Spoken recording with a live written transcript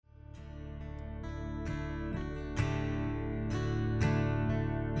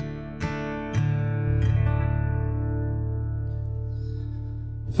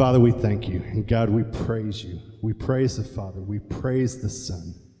Father, we thank you. And God, we praise you. We praise the Father. We praise the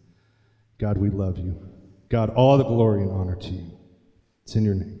Son. God, we love you. God, all the glory and honor to you. It's in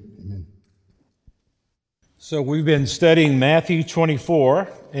your name. Amen. So we've been studying Matthew 24,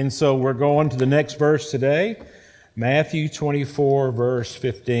 and so we're going to the next verse today, Matthew 24, verse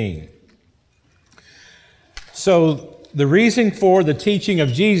 15. So the reason for the teaching of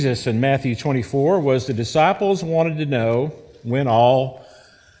Jesus in Matthew 24 was the disciples wanted to know when all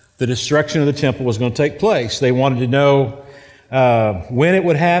the destruction of the temple was going to take place. They wanted to know when it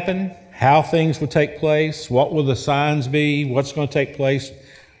would happen, how things would take place, what will the signs be, what's going to take place.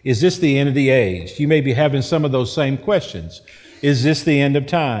 Is this the end of the age? You may be having some of those same questions. Is this the end of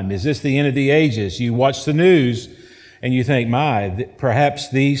time? Is this the end of the ages? You watch the news and you think,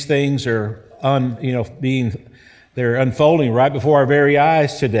 perhaps these things are they're unfolding right before our very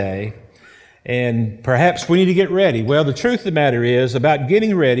eyes today, and perhaps we need to get ready. Well, the truth of the matter is about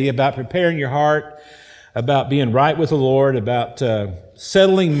getting ready, about preparing your heart, about being right with the Lord, about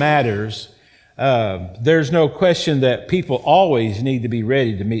settling matters. There's no question that people always need to be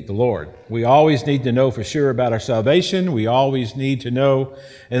ready to meet the Lord. We always need to know for sure about our salvation. We always need to know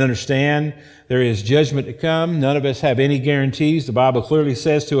and understand there is judgment to come. None of us have any guarantees. The Bible clearly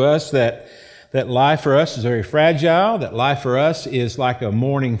says to us that life for us is very fragile, that life for us is like a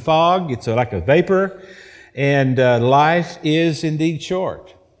morning fog, it's like a vapor, and life is indeed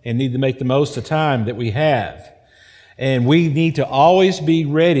short, and need to make the most of time that we have. And we need to always be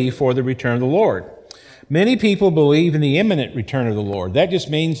ready for the return of the Lord. Many people believe in the imminent return of the Lord. That just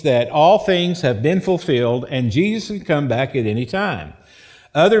means that all things have been fulfilled and Jesus can come back at any time.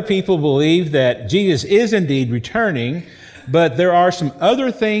 Other people believe that Jesus is indeed returning, but there are some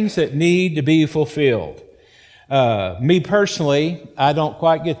other things that need to be fulfilled. Me personally, I don't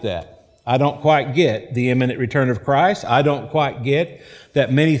quite get that. I don't quite get the imminent return of Christ. I don't quite get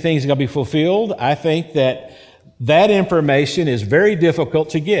that many things are going to be fulfilled. I think that information is very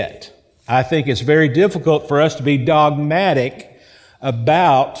difficult to get. I think it's very difficult for us to be dogmatic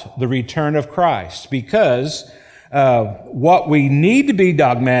about the return of Christ, because what we need to be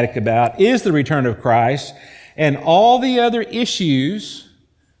dogmatic about is the return of Christ. And all the other issues,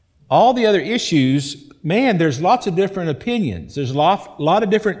 man, there's lots of different opinions. There's a lot of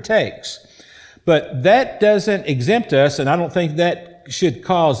different takes. But that doesn't exempt us, and I don't think that should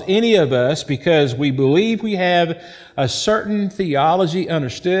cause any of us, because we believe we have a certain theology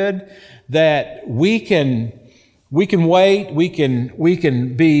understood, that we can wait, we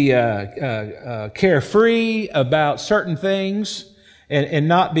can be carefree about certain things, and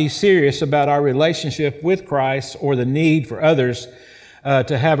not be serious about our relationship with Christ or the need for others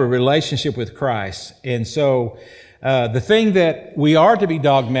to have a relationship with Christ. And so the thing that we are to be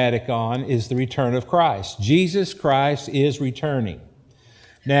dogmatic on is the return of Christ. Jesus Christ is returning.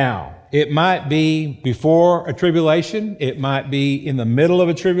 Now, it might be before a tribulation. It might be in the middle of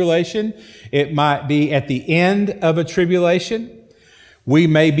a tribulation. It might be at the end of a tribulation. We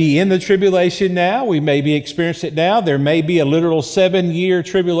may be in the tribulation now. We may be experiencing it now. There may be a literal 7-year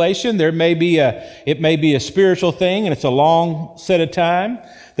tribulation. It may be a spiritual thing, and it's a long set of time.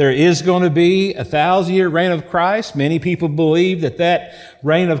 There is going to be a 1,000-year reign of Christ. Many people believe that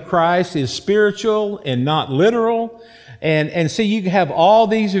reign of Christ is spiritual and not literal. And so you have all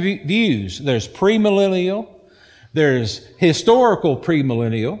these views. There's premillennial. There's historical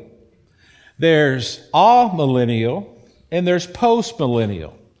premillennial. There's amillennial. And there's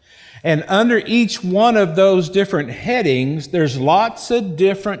post-millennial. And under each one of those different headings, there's lots of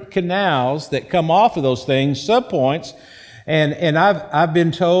different canals that come off of those things, subpoints. And I've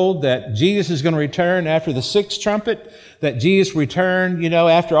been told that Jesus is going to return after the sixth trumpet, that Jesus returned,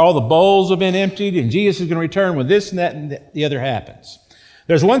 after all the bowls have been emptied, and Jesus is going to return when this and that and the other happens.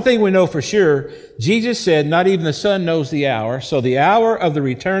 There's one thing we know for sure. Jesus said, not even the Son knows the hour. So the hour of the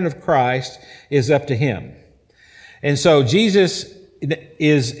return of Christ is up to him. And so Jesus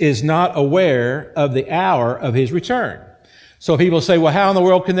is not aware of the hour of his return. So people say, well, how in the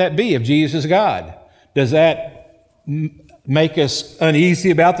world can that be if Jesus is God? Does that make us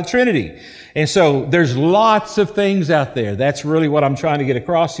uneasy about the Trinity? And so there's lots of things out there. That's really what I'm trying to get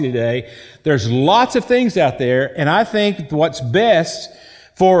across to you today. There's lots of things out there, and I think what's best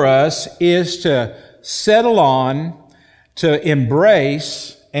for us is to settle on, to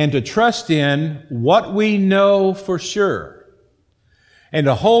embrace, and to trust in what we know for sure. And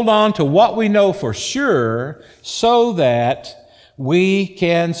to hold on to what we know for sure so that we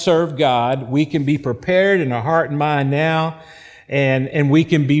can serve God, we can be prepared in our heart and mind now, and we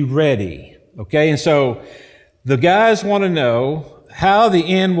can be ready. Okay? And so the guys want to know how the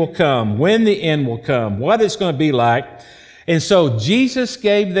end will come, when the end will come, what it's going to be like. And so Jesus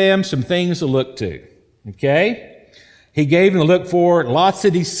gave them some things to look to, okay? He gave them to look for lots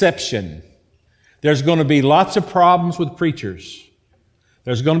of deception. There's going to be lots of problems with preachers.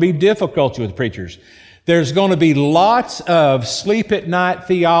 There's going to be difficulty with preachers. There's going to be lots of sleep at night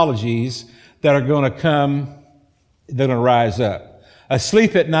theologies that are going to come, they're going to rise up. A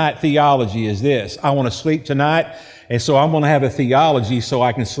sleep at night theology is this: I want to sleep tonight, and so I'm going to have a theology so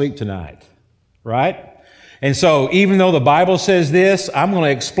I can sleep tonight, right? And so even though the Bible says this, I'm going to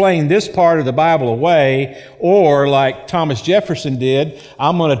explain this part of the Bible away, or like Thomas Jefferson did,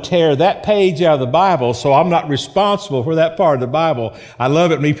 I'm going to tear that page out of the Bible so I'm not responsible for that part of the Bible. I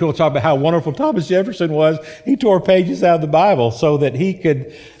love it when people talk about how wonderful Thomas Jefferson was. He tore pages out of the Bible so that he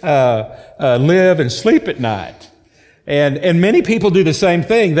could live and sleep at night. And many people do the same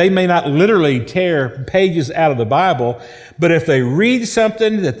thing. They may not literally tear pages out of the Bible, but if they read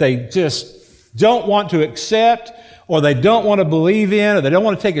something that they just don't want to accept, or they don't want to believe in, or they don't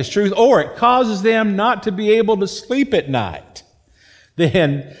want to take as truth, or it causes them not to be able to sleep at night,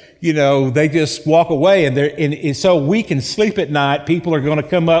 then, they just walk away. And so we can sleep at night. People are going to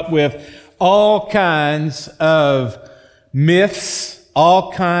come up with all kinds of myths,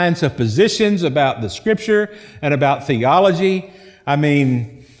 all kinds of positions about the Scripture and about theology. I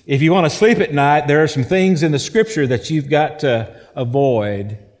mean, if you want to sleep at night, there are some things in the Scripture that you've got to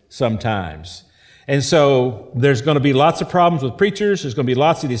avoid sometimes. And so there's going to be lots of problems with preachers. There's going to be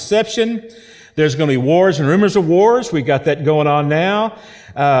lots of deception. There's going to be wars and rumors of wars. We got that going on now.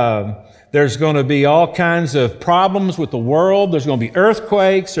 There's going to be all kinds of problems with the world. There's going to be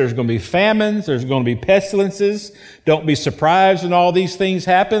earthquakes. There's going to be famines. There's going to be pestilences. Don't be surprised when all these things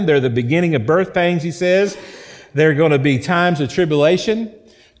happen. They're the beginning of birth pains, he says. There are going to be times of tribulation.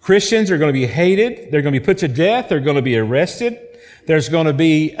 Christians are going to be hated. They're going to be put to death. They're going to be arrested. There's going to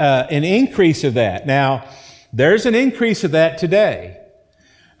be an increase of that. Now, there's an increase of that today.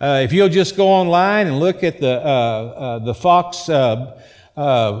 If you'll just go online and look at the Fox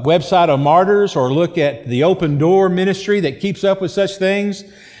website on martyrs, or look at the Open Door ministry that keeps up with such things,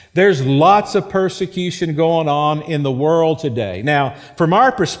 there's lots of persecution going on in the world today. Now, from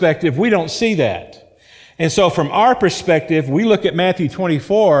our perspective, we don't see that. And so from our perspective, we look at Matthew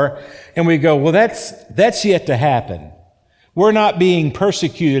 24 and we go, well, that's yet to happen. We're not being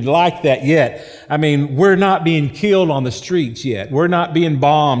persecuted like that yet. I mean, we're not being killed on the streets yet. We're not being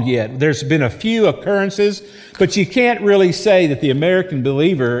bombed yet. There's been a few occurrences, but you can't really say that the American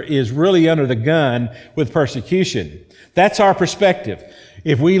believer is really under the gun with persecution. That's our perspective.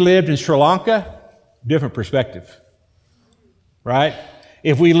 If we lived in Sri Lanka, different perspective, right?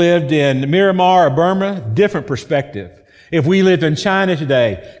 If we lived in Myanmar or Burma, different perspective. If we lived in China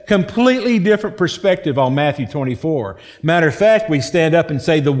today, completely different perspective on Matthew 24. Matter of fact, we stand up and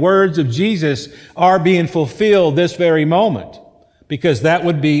say the words of Jesus are being fulfilled this very moment, because that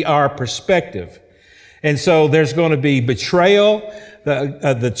would be our perspective. And so there's going to be betrayal.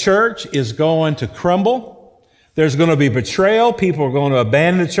 The church is going to crumble. There's going to be betrayal. People are going to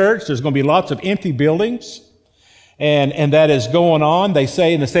abandon the church. There's going to be lots of empty buildings. And that is going on. They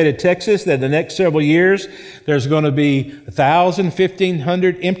say in the state of Texas that in the next several years, there's going to be 1,000,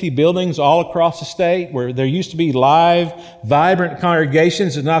 1,500 empty buildings all across the state, where there used to be live, vibrant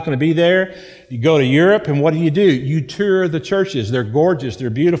congregations. It's not going to be there. You go to Europe, and what do? You tour the churches. They're gorgeous. They're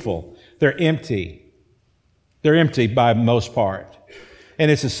beautiful. They're empty. They're empty by most part.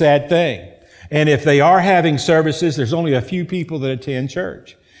 And it's a sad thing. And if they are having services, there's only a few people that attend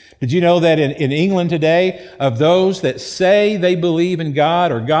church. Did you know that in England today, of those that say they believe in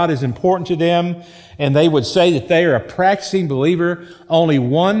God, or God is important to them, and they would say that they are a practicing believer, only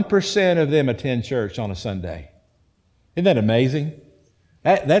 1% of them attend church on a Sunday. Isn't that amazing?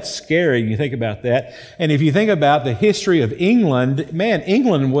 That's scary when you think about that. And if you think about the history of England, man,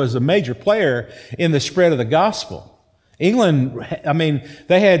 England was a major player in the spread of the gospel. England, I mean,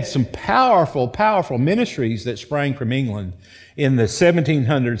 they had some powerful, powerful ministries that sprang from England in the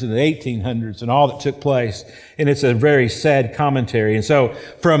 1700s and the 1800s and all that took place. And it's a very sad commentary. And so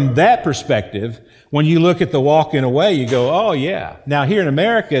from that perspective, when you look at the walking away, you go, oh yeah. Now here in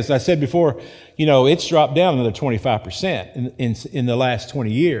America, as I said before, it's dropped down another 25% in the last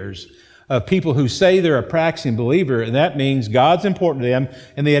 20 years of people who say they're a practicing believer. And that means God's important to them,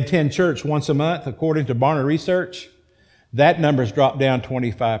 and they attend church once a month, according to Barna Research. That number's dropped down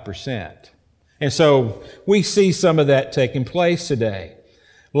 25%. And so we see some of that taking place today.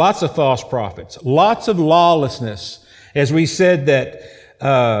 Lots of false prophets, lots of lawlessness. As we said that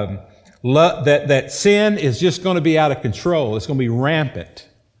sin is just going to be out of control. It's going to be rampant.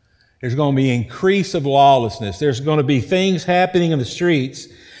 There's going to be increase of lawlessness. There's going to be things happening in the streets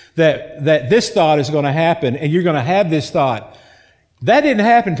that this thought is going to happen, and you're going to have this thought. That didn't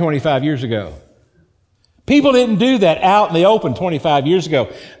happen 25 years ago. People didn't do that out in the open 25 years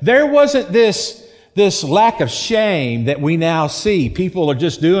ago. There wasn't this lack of shame that we now see. People are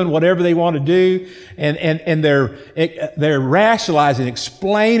just doing whatever they want to do, and they're rationalizing,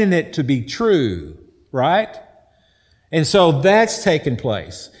 explaining it to be true, right? And so that's taken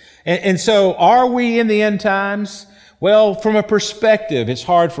place. And so are we in the end times? Well, from a perspective, it's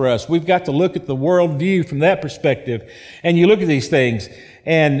hard for us. We've got to look at the world view from that perspective. And you look at these things,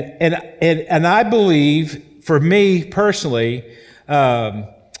 and I believe, for me personally,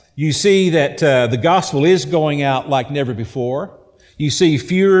 you see that the gospel is going out like never before. You see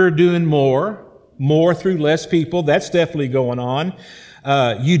fewer doing more through less people. That's definitely going on.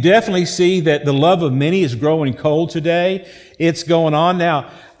 You definitely see that the love of many is growing cold today. It's going on.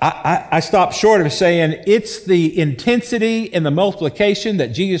 Now, I stopped short of saying it's the intensity and the multiplication that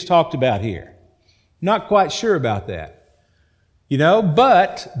Jesus talked about here. Not quite sure about that.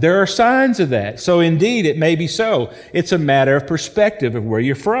 But there are signs of that. So indeed, it may be so. It's a matter of perspective of where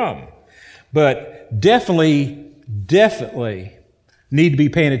you're from. But definitely need to be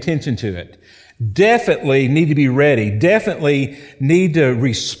paying attention to it. Definitely need to be ready. Definitely need to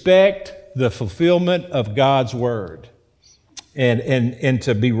respect the fulfillment of God's word and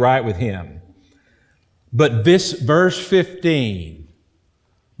to be right with Him. But this verse 15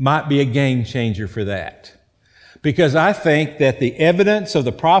 might be a game changer for that. Because I think that the evidence of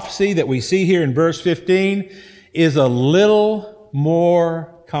the prophecy that we see here in verse 15 is a little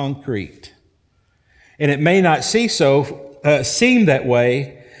more concrete. And it may not seem that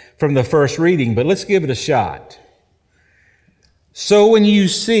way from the first reading, but let's give it a shot. So when you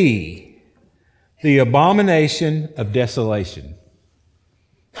see the abomination of desolation,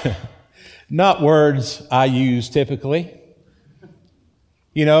 not words I use typically,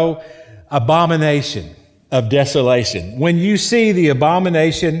 abomination of desolation. When you see the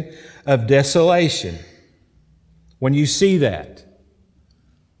abomination of desolation, when you see that,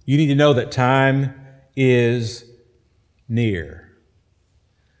 you need to know that time is near.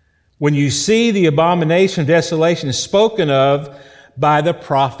 When you see the abomination of desolation spoken of by the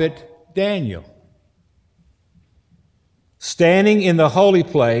prophet Daniel, standing in the holy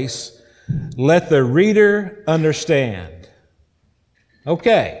place, let the reader understand.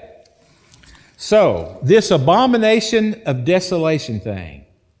 Okay. So, this abomination of desolation thing,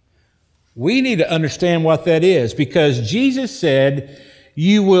 we need to understand what that is, because Jesus said,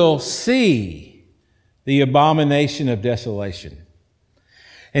 you will see the abomination of desolation.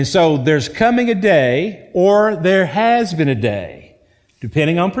 And so there's coming a day, or there has been a day,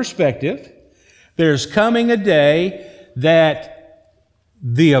 depending on perspective, there's coming a day that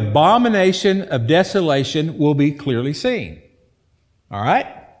the abomination of desolation will be clearly seen. All right?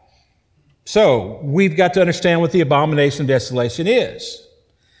 So, we've got to understand what the abomination of desolation is.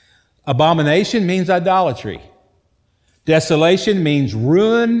 Abomination means idolatry. Desolation means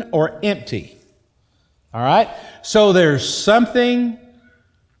ruin or empty. All right? So, there's something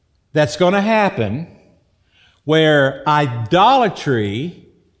that's going to happen where idolatry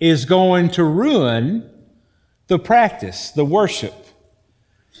is going to ruin the practice, the worship.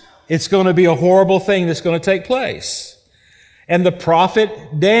 It's going to be a horrible thing that's going to take place. And the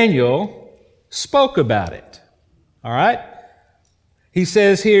prophet Daniel spoke about it. All right? He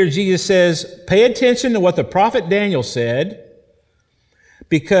says here, Jesus says, pay attention to what the prophet Daniel said,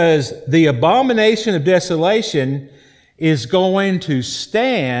 because the abomination of desolation is going to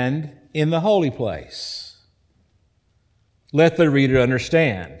stand in the holy place. Let the reader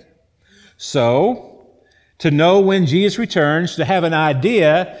understand. So, to know when Jesus returns, to have an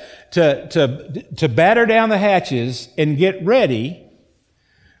idea, to batter down the hatches and get ready,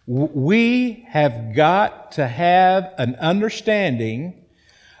 we have got to have an understanding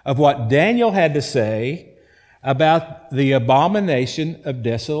of what Daniel had to say about the abomination of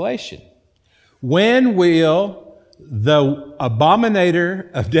desolation. When will the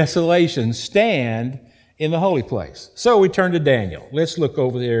abominator of desolation stand in the holy place? So we turn to Daniel. Let's look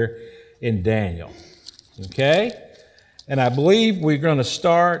over there in Daniel. Okay? And I believe we're going to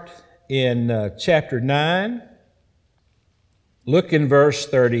start in chapter 9. Look in verse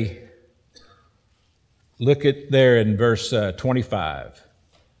 30. Look at there in verse 25.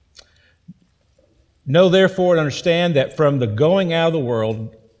 Know therefore and understand that from the going out of the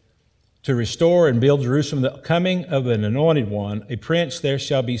world to restore and build Jerusalem, the coming of an anointed one, a prince, there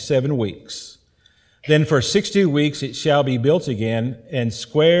shall be 7 weeks. Then for 62 weeks it shall be built again, and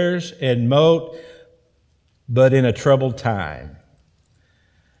squares and moat, but in a troubled time.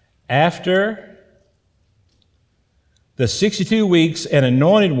 After The 62 weeks an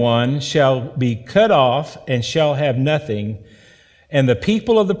anointed one shall be cut off and shall have nothing, and the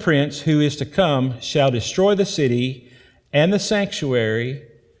people of the prince who is to come shall destroy the city and the sanctuary.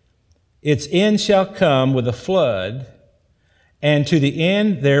 Its end shall come with a flood, and to the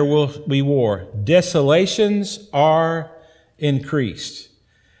end there will be war. Desolations are increased.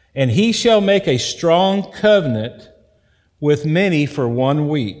 And he shall make a strong covenant with many for 1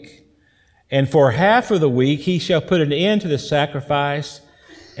 week. And for half of the week he shall put an end to the sacrifice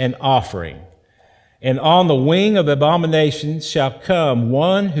and offering. And on the wing of abominations shall come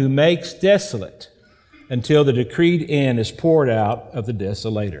one who makes desolate until the decreed end is poured out of the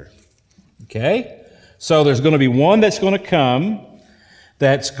desolator. Okay? So there's going to be one that's going to come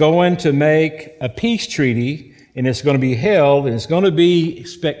that's going to make a peace treaty, and it's going to be held, and it's going to be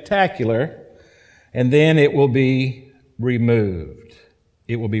spectacular, and then it will be removed.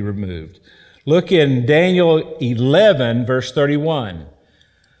 It will be removed. Look in Daniel 11, verse 31.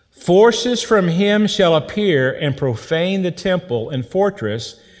 Forces from him shall appear and profane the temple and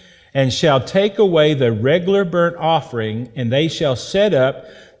fortress, and shall take away the regular burnt offering, and they shall set up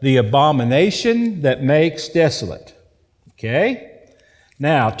the abomination that makes desolate. Okay?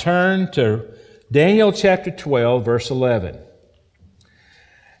 Now turn to Daniel chapter 12, verse 11.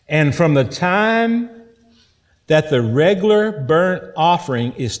 And from the time that the regular burnt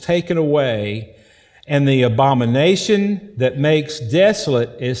offering is taken away, and the abomination that makes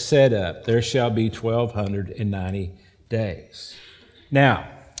desolate is set up, there shall be 1,290 days. Now,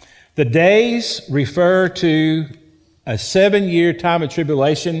 the days refer to a 7-year time of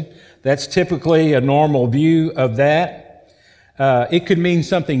tribulation. That's typically a normal view of that. It could mean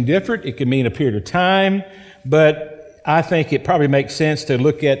something different. It could mean a period of time, but I think it probably makes sense to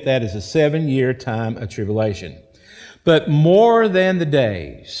look at that as a 7-year time of tribulation. But more than the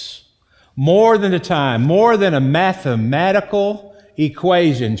days, more than the time, more than a mathematical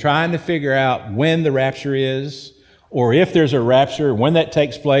equation trying to figure out when the rapture is, or if there's a rapture, when that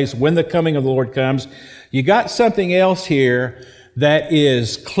takes place, when the coming of the Lord comes, you got something else here that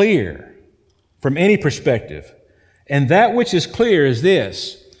is clear from any perspective. And that which is clear is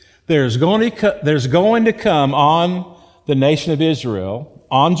this: there's going to come on the nation of Israel,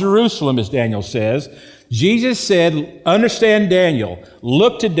 on Jerusalem, as Daniel says. Jesus said, understand Daniel,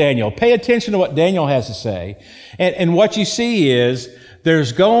 look to Daniel, pay attention to what Daniel has to say. And what you see is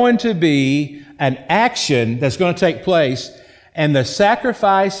there's going to be an action that's going to take place, and the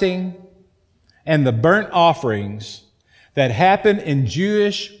sacrificing and the burnt offerings that happen in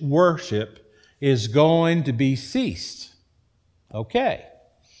Jewish worship is going to be ceased. Okay.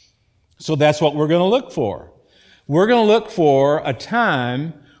 So that's what we're going to look for. We're going to look for a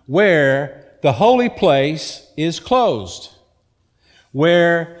time where the holy place is closed,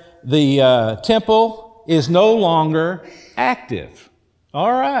 where the temple is no longer active.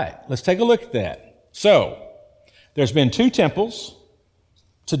 All right, let's take a look at that. So, there's been 2 temples.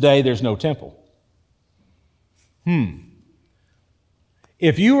 Today, there's no temple.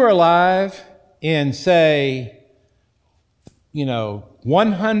 If you were alive in, say,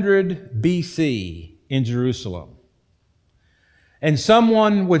 100 BC in Jerusalem, and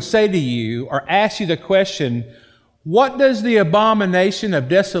someone would say to you or ask you the question, what does the abomination of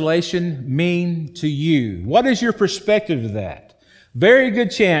desolation mean to you? What is your perspective of that? Very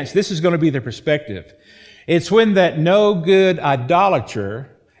good chance this is going to be the perspective. It's when that no good idolater,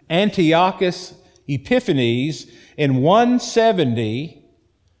 Antiochus Epiphanes, in 170,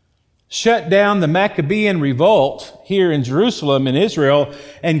 shut down the Maccabean revolt here in Jerusalem in Israel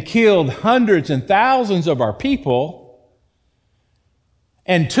and killed hundreds and thousands of our people,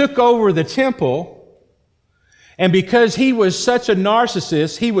 and took over the temple. And because he was such a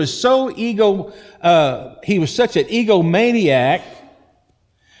narcissist, he was such an egomaniac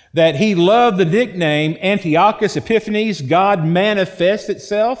that he loved the nickname Antiochus Epiphanes, God manifest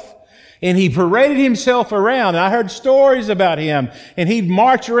itself. And he paraded himself around. And I heard stories about him. And he'd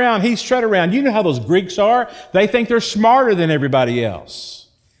march around, he'd strut around. You know how those Greeks are? They think they're smarter than everybody else.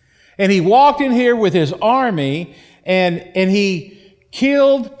 And he walked in here with his army, and he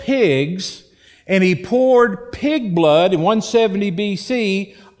killed pigs, and he poured pig blood in 170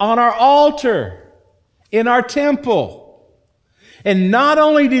 BC on our altar in our temple. And not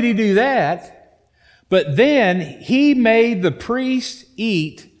only did he do that, but then he made the priests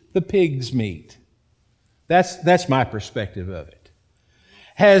eat the pig's meat. That's my perspective of it.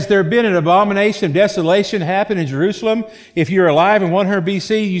 Has there been an abomination of desolation happen in Jerusalem? If you're alive in 100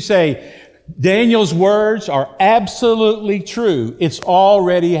 BC, you say, Daniel's words are absolutely true. It's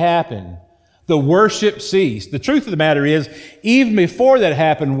already happened. the worship ceased. The truth of the matter is, even before that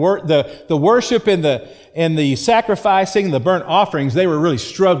happened, the worship and the sacrificing, the burnt offerings, they were really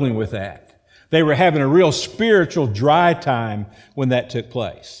struggling with that. They were having a real spiritual dry time when that took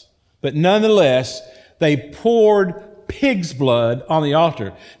place. But nonetheless, they poured pig's blood on the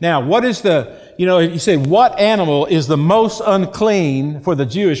altar. Now, what is you say, what animal is the most unclean for the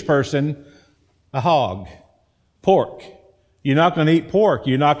Jewish person? A hog. Pork. You're not going to eat pork.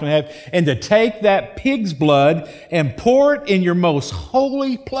 You're not going to have, and to take that pig's blood and pour it in your most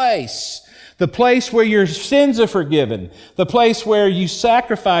holy place, the place where your sins are forgiven, the place where you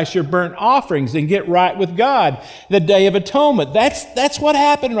sacrifice your burnt offerings and get right with God, the Day of Atonement. That's what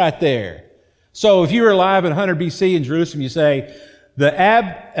happened right there. So if you were alive in 100 BC in Jerusalem, you say, the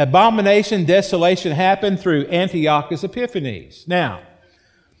abomination, desolation happened through Antiochus Epiphanes. Now,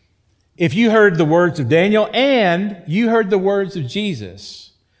 if you heard the words of Daniel and you heard the words of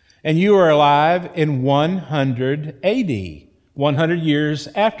Jesus, and you were alive in 100 AD, 100 years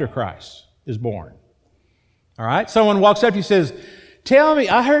after Christ is born. All right? Someone walks up to you and says, tell me,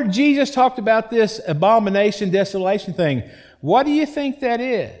 I heard Jesus talked about this abomination, desolation thing. What do you think that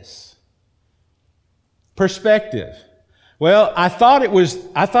is? Perspective. Well, I thought it was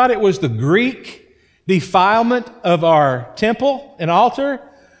the Greek defilement of our temple and altar.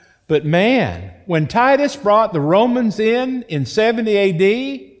 But man, when Titus brought the Romans in 70 AD,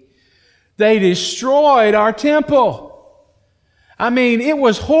 they destroyed our temple. I mean, it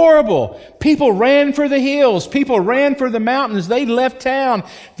was horrible. People ran for the hills. People ran for the mountains. They left town.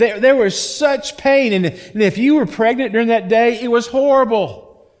 There was such pain. And if you were pregnant during that day, it was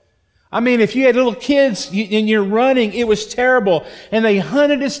horrible. I mean, if you had little kids and you're running, it was terrible. And they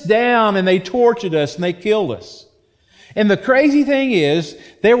hunted us down and they tortured us and they killed us. And the crazy thing is,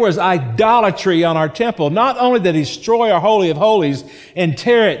 there was idolatry on our temple. Not only did they destroy our Holy of Holies and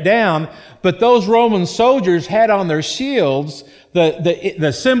tear it down, but those Roman soldiers had on their shields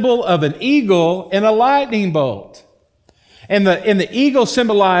the symbol of an eagle and a lightning bolt. And the eagle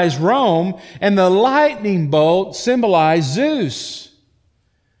symbolized Rome, and the lightning bolt symbolized Zeus.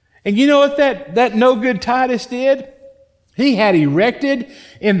 And you know what that no good Titus did? He had erected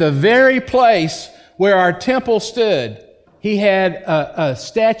in the very place where our temple stood, he had a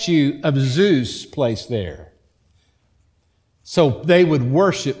statue of Zeus placed there. So they would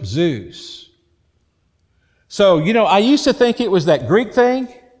worship Zeus. So, I used to think it was that Greek thing,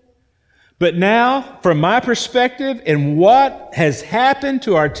 but now, from my perspective and what has happened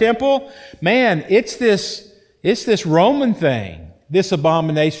to our temple, man, it's this Roman thing, this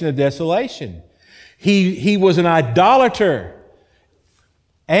abomination of desolation. He was an idolater.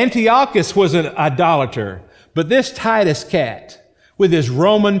 Antiochus was an idolater, but this Titus cat, with his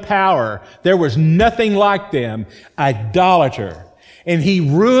Roman power, there was nothing like them, idolater. And he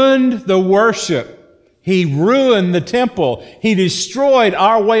ruined the worship. He ruined the temple. He destroyed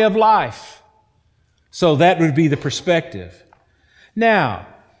our way of life. So that would be the perspective. Now,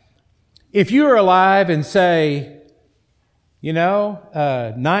 if you were alive and say,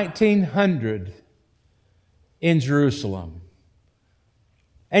 1900 in Jerusalem,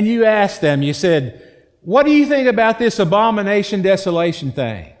 and you asked them, you said, what do you think about this abomination, desolation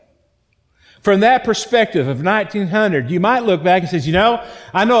thing? From that perspective of 1900, you might look back and say,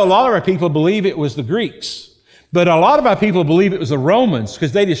 I know a lot of our people believe it was the Greeks, but a lot of our people believe it was the Romans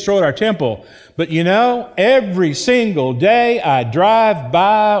because they destroyed our temple. But every single day I drive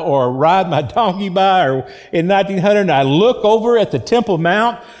by or ride my donkey by or in 1900, and I look over at the Temple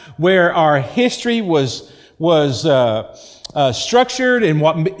Mount where our history was structured and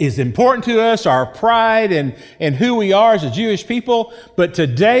what is important to us, our pride and who we are as a Jewish people. But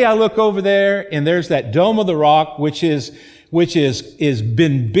today I look over there and there's that Dome of the Rock, which is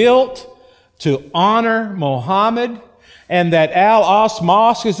been built to honor Muhammad, and that Al-Aqsa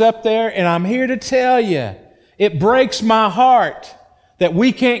Mosque is up there. And I'm here to tell you, it breaks my heart that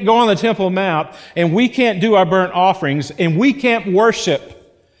we can't go on the Temple Mount and we can't do our burnt offerings and we can't worship.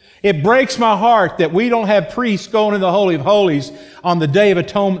 It breaks my heart that we don't have priests going in the Holy of Holies on the Day of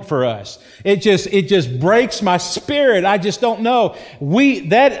Atonement for us. It just breaks my spirit. I just don't know.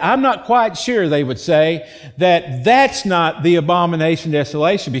 I'm not quite sure, they would say, that's not the abomination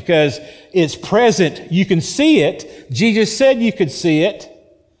desolation because it's present. You can see it. Jesus said you could see it.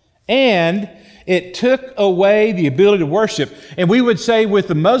 And it took away the ability to worship. And we would say with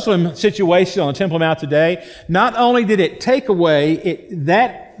the Muslim situation on the Temple Mount today, not only did it take away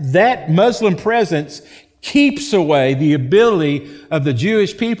that Muslim presence keeps away the ability of the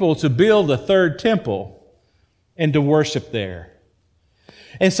Jewish people to build a third temple and to worship there.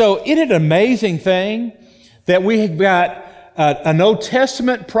 And so isn't it an amazing thing that we have got an Old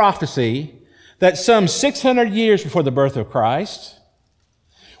Testament prophecy that some 600 years before the birth of Christ,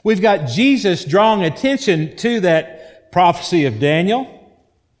 we've got Jesus drawing attention to that prophecy of Daniel.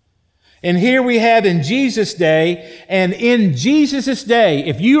 And here we have in Jesus' day, and in Jesus' day,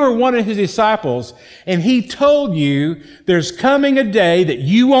 if you are one of his disciples and he told you there's coming a day that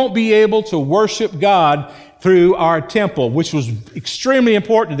you won't be able to worship God through our temple, which was extremely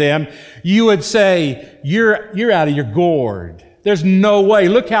important to them, you would say, you're out of your gourd. There's no way.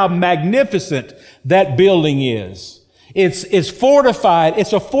 Look how magnificent that building is. It's fortified.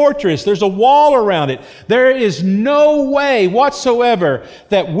 It's a fortress. There's a wall around it. There is no way whatsoever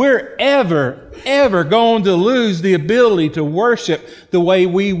that we're ever going to lose the ability to worship the way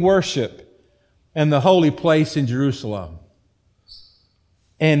we worship in the holy place in Jerusalem.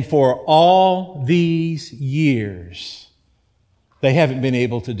 And for all these years, they haven't been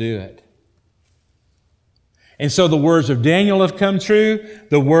able to do it. And so the words of Daniel have come true.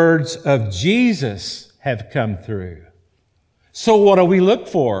 The words of Jesus have come through. So what do we look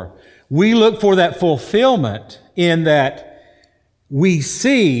for? We look for that fulfillment in that we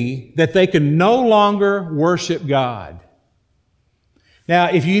see that they can no longer worship God. Now,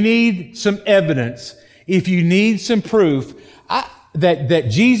 if you need some evidence, if you need some proof that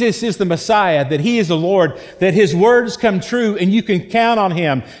Jesus is the Messiah, that He is the Lord, that His words come true and you can count on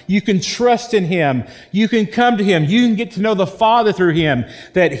Him, you can trust in Him, you can come to Him, you can get to know the Father through Him,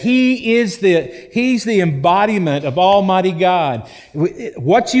 that He's the embodiment of Almighty God.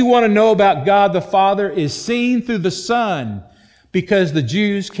 What you want to know about God the Father is seen through the Son, because the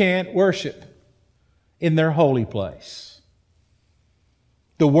Jews can't worship in their holy place.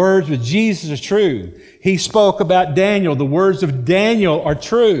 The words of Jesus are true. He spoke about Daniel. The words of Daniel are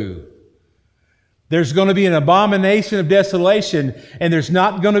true. There's going to be an abomination of desolation, and there's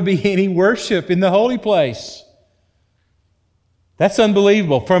not going to be any worship in the holy place. That's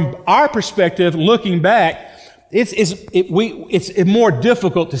unbelievable. From our perspective, looking back, it's more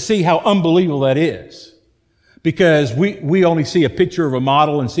difficult to see how unbelievable that is, because we only see a picture of a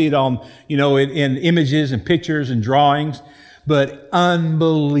model and see it on, in images and pictures and drawings. But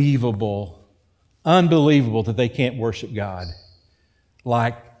unbelievable that they can't worship God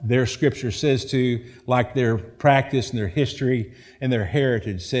like their Scripture says to, like their practice and their history and their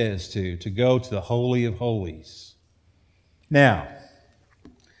heritage says to go to the Holy of Holies. Now,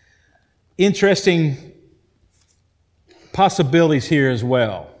 interesting possibilities here as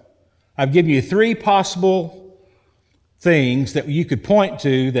well. I've given you 3 possible things that you could point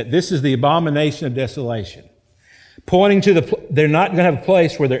to that this is the abomination of desolation. Pointing to they're not going to have a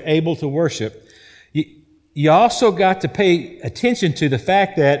place where they're able to worship. You also got to pay attention to the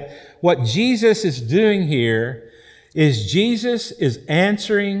fact that what Jesus is doing here is Jesus is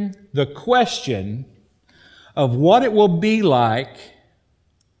answering the question of what it will be like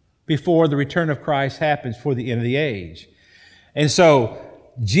before the return of Christ happens, for the end of the age. And so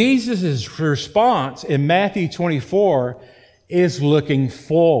Jesus' response in Matthew 24 is looking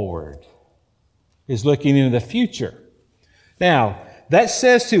forward. Is looking into the future. Now, that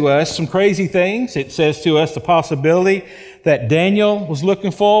says to us some crazy things. It says to us the possibility that Daniel was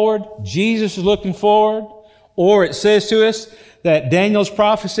looking forward, Jesus is looking forward, or it says to us that Daniel's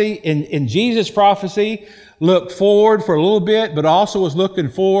prophecy and Jesus' prophecy looked forward for a little bit, but also was looking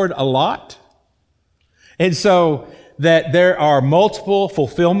forward a lot. And so that there are multiple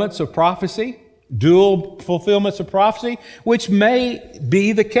fulfillments of prophecy, dual fulfillments of prophecy, which may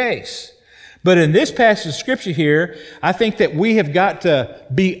be the case. But in this passage of Scripture here, I think that we have got to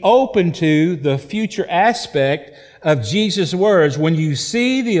be open to the future aspect of Jesus' words. When you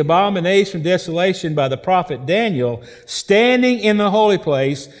see the abomination of desolation by the prophet Daniel standing in the holy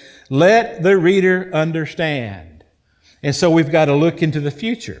place, let the reader understand. And so we've got to look into the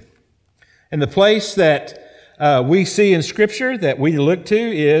future. And the place that we see in Scripture that we look to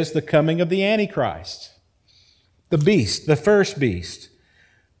is the coming of the Antichrist, the beast, the first beast.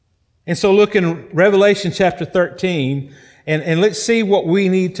 And so look in Revelation chapter 13, and let's see what we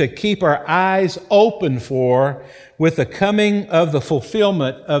need to keep our eyes open for with the coming of the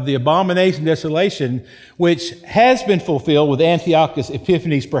fulfillment of the abomination of desolation, which has been fulfilled with Antiochus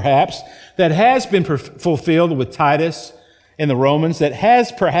Epiphanes perhaps, that has been fulfilled with Titus and the Romans, that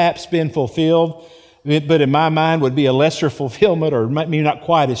has perhaps been fulfilled, but in my mind would be a lesser fulfillment, or maybe not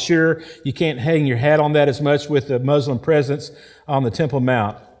quite as sure. You can't hang your hat on that as much with the Muslim presence on the Temple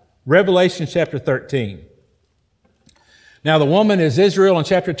Mount. Revelation chapter 13. Now the woman is Israel in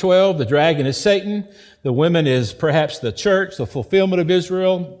chapter 12. The dragon is Satan. The woman is perhaps the church, the fulfillment of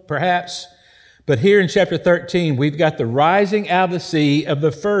Israel, perhaps. But here in chapter 13, we've got the rising out of the sea of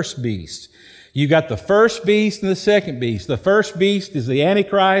the first beast. You got the first beast and the second beast. The first beast is the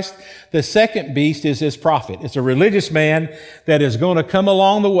Antichrist. The second beast is his prophet. It's a religious man that is going to come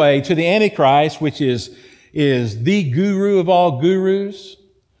along the way to the Antichrist, which is the guru of all gurus.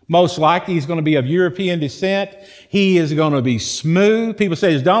 Most likely he's going to be of European descent. He is going to be smooth. People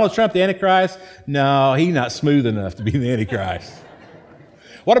say, is Donald Trump the Antichrist? No, he's not smooth enough to be the Antichrist.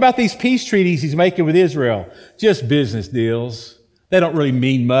 What about these peace treaties he's making with Israel? Just business deals. They don't really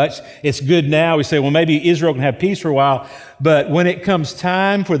mean much. It's good now. We say, well, maybe Israel can have peace for a while. But when it comes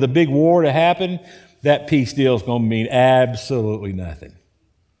time for the big war to happen, that peace deal is going to mean absolutely nothing.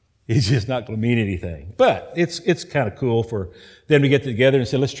 It's just not going to mean anything. But it's kind of cool for them to get together and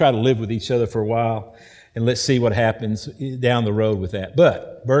say, let's try to live with each other for a while, and let's see what happens down the road with that.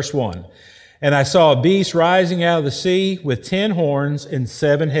 But, verse 1, and I saw a beast rising out of the sea with 10 horns and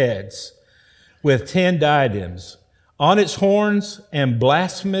 7 heads, with 10 diadems on its horns and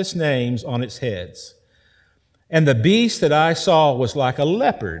blasphemous names on its heads. And the beast that I saw was like a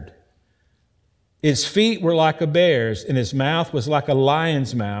leopard. Its feet were like a bear's, and its mouth was like a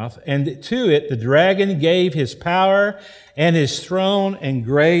lion's mouth. And to it the dragon gave his power and his throne and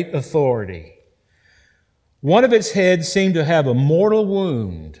great authority. One of its heads seemed to have a mortal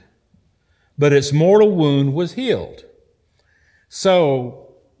wound, but its mortal wound was healed.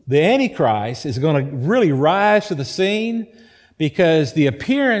 So the Antichrist is going to really rise to the scene because the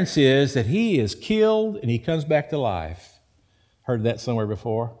appearance is that he is killed and he comes back to life. Heard that somewhere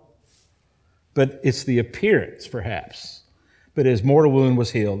before? But it's the appearance, perhaps. But his mortal wound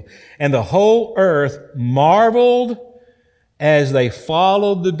was healed. And the whole earth marveled as they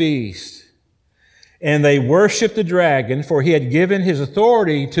followed the beast. And they worshiped the dragon, for he had given his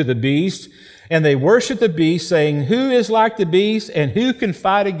authority to the beast. And they worshiped the beast, saying, who is like the beast, and who can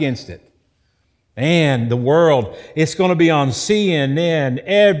fight against it? And the world, it's going to be on CNN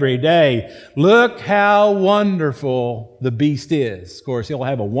every day. Look how wonderful the beast is. Of course, he'll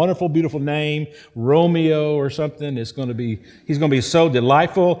have a wonderful, beautiful name, Romeo or something. He's going to be so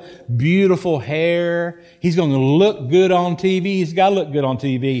delightful, beautiful hair. He's going to look good on TV. He's got to look good on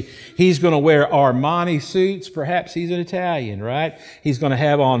TV. He's going to wear Armani suits. Perhaps he's an Italian, right? He's going to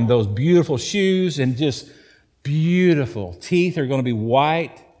have on those beautiful shoes and just beautiful. Teeth are going to be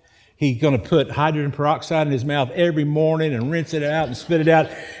white. He's going to put hydrogen peroxide in his mouth every morning and rinse it out and spit it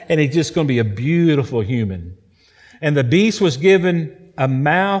out. And he's just going to be a beautiful human. And the beast was given a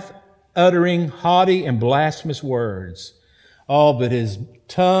mouth uttering haughty and blasphemous words. Oh, but his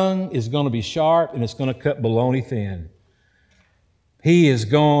tongue is going to be sharp and it's going to cut bologna thin. He is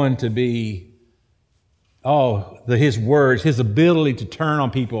going to be, his words, his ability to turn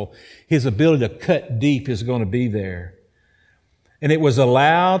on people, his ability to cut deep is going to be there. And it was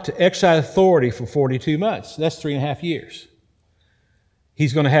allowed to exercise authority for 42 months. That's 3.5 years.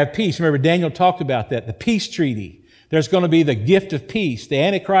 He's going to have peace. Remember, Daniel talked about that, the peace treaty. There's going to be the gift of peace. The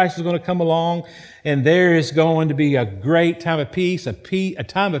Antichrist is going to come along, and there is going to be a great time of peace, a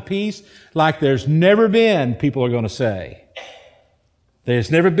time of peace like there's never been, people are going to say.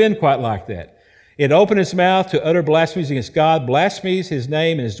 There's never been quite like that. It opened its mouth to utter blasphemies against God, blasphemies his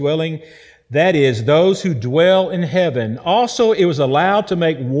name and his dwelling, that is, those who dwell in heaven. Also, it was allowed to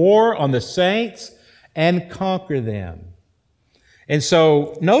make war on the saints and conquer them. And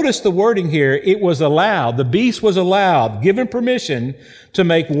so, notice the wording here. It was allowed. The beast was allowed, given permission to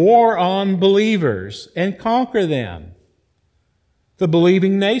make war on believers and conquer them. The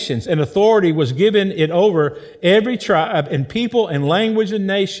believing nations. And authority was given it over every tribe and people and language and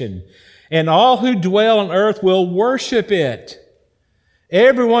nation. And all who dwell on earth will worship it.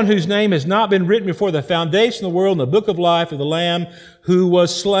 Everyone whose name has not been written before the foundation of the world in the book of life of the Lamb who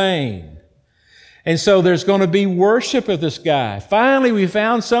was slain. And so there's going to be worship of this guy. Finally, we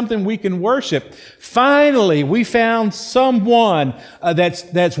found something we can worship. Finally, we found someone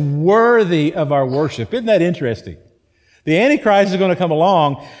that's worthy of our worship. Isn't that interesting? The Antichrist is going to come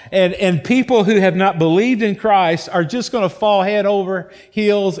along, and people who have not believed in Christ are just going to fall head over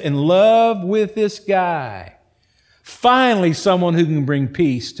heels in love with this guy. Finally, someone who can bring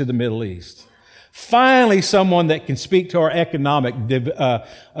peace to the Middle East. Finally, someone that can speak to our economic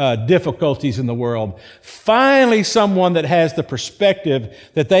difficulties in the world. Finally, someone that has the perspective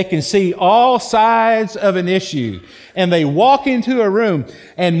that they can see all sides of an issue. And they walk into a room,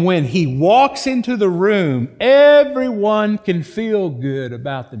 and when he walks into the room, everyone can feel good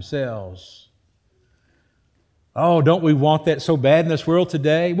about themselves. Oh, don't we want that so bad in this world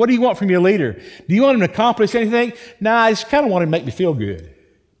today? What do you want from your leader? Do you want him to accomplish anything? Nah, I just kind of want him to make me feel good.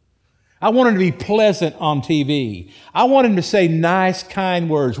 I want him to be pleasant on TV. I want him to say nice, kind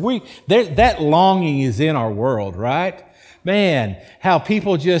words. That longing is in our world, right? Man, how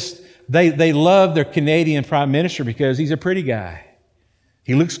people just They love their Canadian Prime Minister because he's a pretty guy.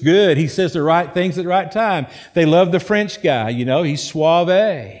 He looks good. He says the right things at the right time. They love the French guy. He's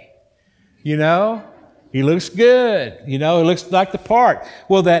suave. He looks good. He looks like the part.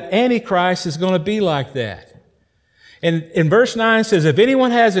 Well, that Antichrist is going to be like that. And in verse 9 says, if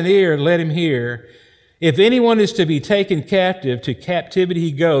anyone has an ear, let him hear. If anyone is to be taken captive, to captivity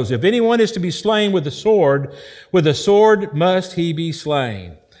he goes. If anyone is to be slain with a sword must he be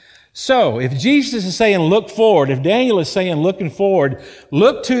slain. So, if Jesus is saying look forward, if Daniel is saying looking forward,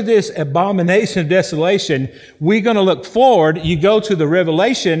 look to this abomination of desolation, we're going to look forward. You go to the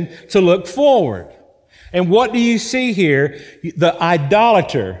Revelation to look forward. And what do you see here? The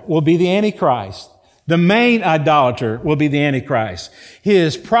idolater will be the Antichrist. The main idolater will be the Antichrist.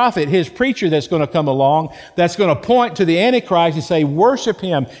 His prophet, his preacher that's going to come along, that's going to point to the Antichrist and say, worship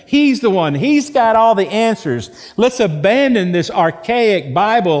him. He's the one. He's got all the answers. Let's abandon this archaic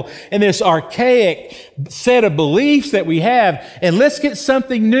Bible and this archaic set of beliefs that we have, and let's get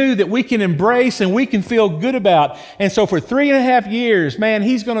something new that we can embrace and we can feel good about. And so for 3.5 years, man,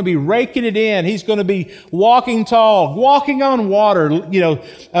 he's going to be raking it in. He's going to be walking tall, walking on water,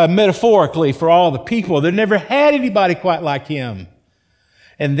 metaphorically for all the people. They've never had anybody quite like him.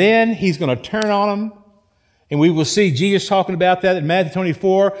 And then he's going to turn on them. And we will see Jesus talking about that in Matthew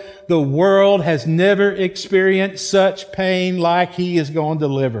 24. The world has never experienced such pain like he is going to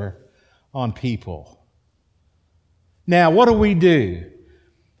deliver on people. Now, what do we do?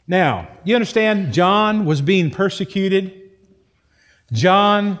 Now, you understand John was being persecuted.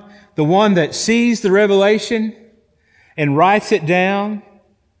 John, the one that sees the revelation and writes it down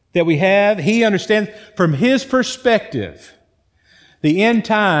that we have, he understands from his perspective, the end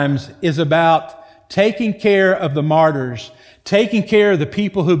times is about taking care of the martyrs, taking care of the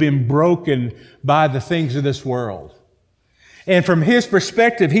people who've been broken by the things of this world. And from his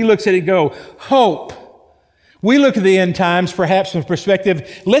perspective, he looks at it and goes, hope. We look at the end times perhaps from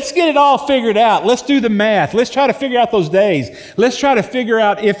perspective, let's get it all figured out. Let's do the math. Let's try to figure out those days. Let's try to figure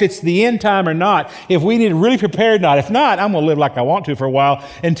out if it's the end time or not, if we need to really prepare or not. If not, I'm going to live like I want to for a while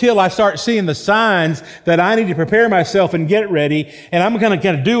until I start seeing the signs that I need to prepare myself and get ready, and I'm going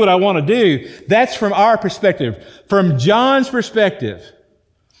to do what I want to do. That's from our perspective. From John's perspective,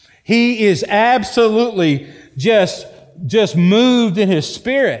 he is absolutely just moved in his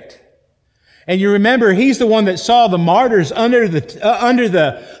spirit. And you remember, he's the one that saw the martyrs under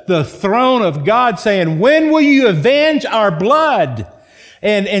the throne of God saying, when will you avenge our blood?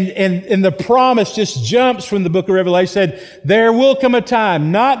 And the promise just jumps from the book of Revelation, said, there will come a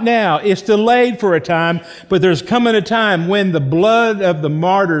time, not now, it's delayed for a time, but there's coming a time when the blood of the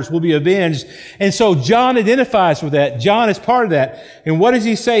martyrs will be avenged. And so John identifies with that. John is part of that. And what does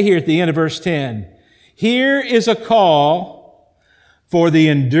he say here at the end of verse 10? Here is a call for the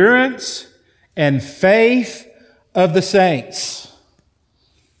endurance and faith of the saints.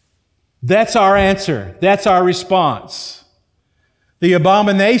 That's our answer. That's our response. The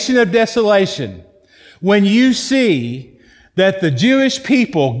abomination of desolation. When you see that the Jewish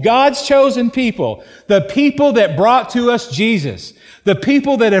people, God's chosen people, the people that brought to us Jesus, the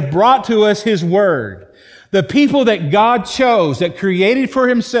people that have brought to us His Word, the people that God chose, that created for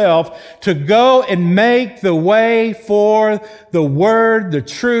Himself to go and make the way for the Word, the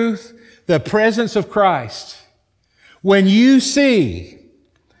truth, the presence of Christ. When you see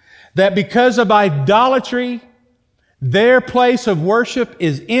that because of idolatry, their place of worship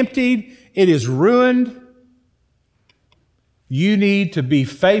is emptied, it is ruined, you need to be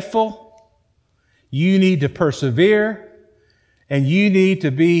faithful, you need to persevere, and you need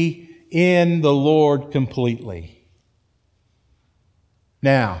to be in the Lord completely.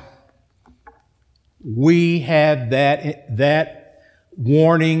 Now, we have that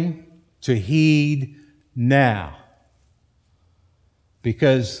warning to heed now,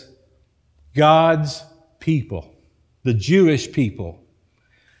 because God's people, the Jewish people,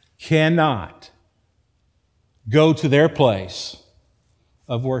 cannot go to their place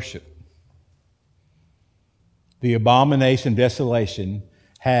of worship. The abomination of desolation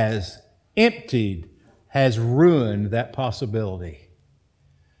has emptied, has ruined that possibility.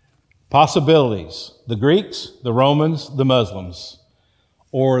 Possibilities, the Greeks, the Romans, the Muslims,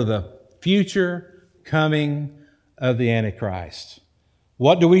 or the future coming of the Antichrist.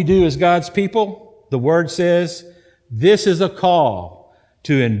 What do we do as God's people? The Word says, this is a call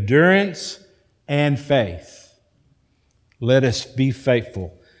to endurance and faith. Let us be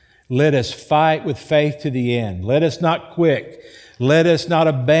faithful. Let us fight with faith to the end. Let us not quit. Let us not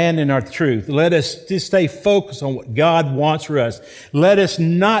abandon our truth. Let us just stay focused on what God wants for us. Let us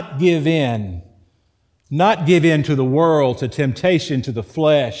not give in. Not give in to the world, to temptation, to the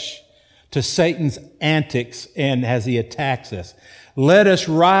flesh, to Satan's antics and as he attacks us. Let us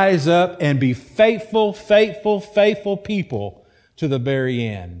rise up and be faithful, faithful, faithful people to the very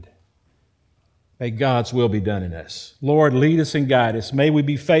end. May God's will be done in us. Lord, lead us and guide us. May we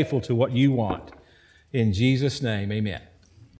be faithful to what you want. In Jesus' name, amen.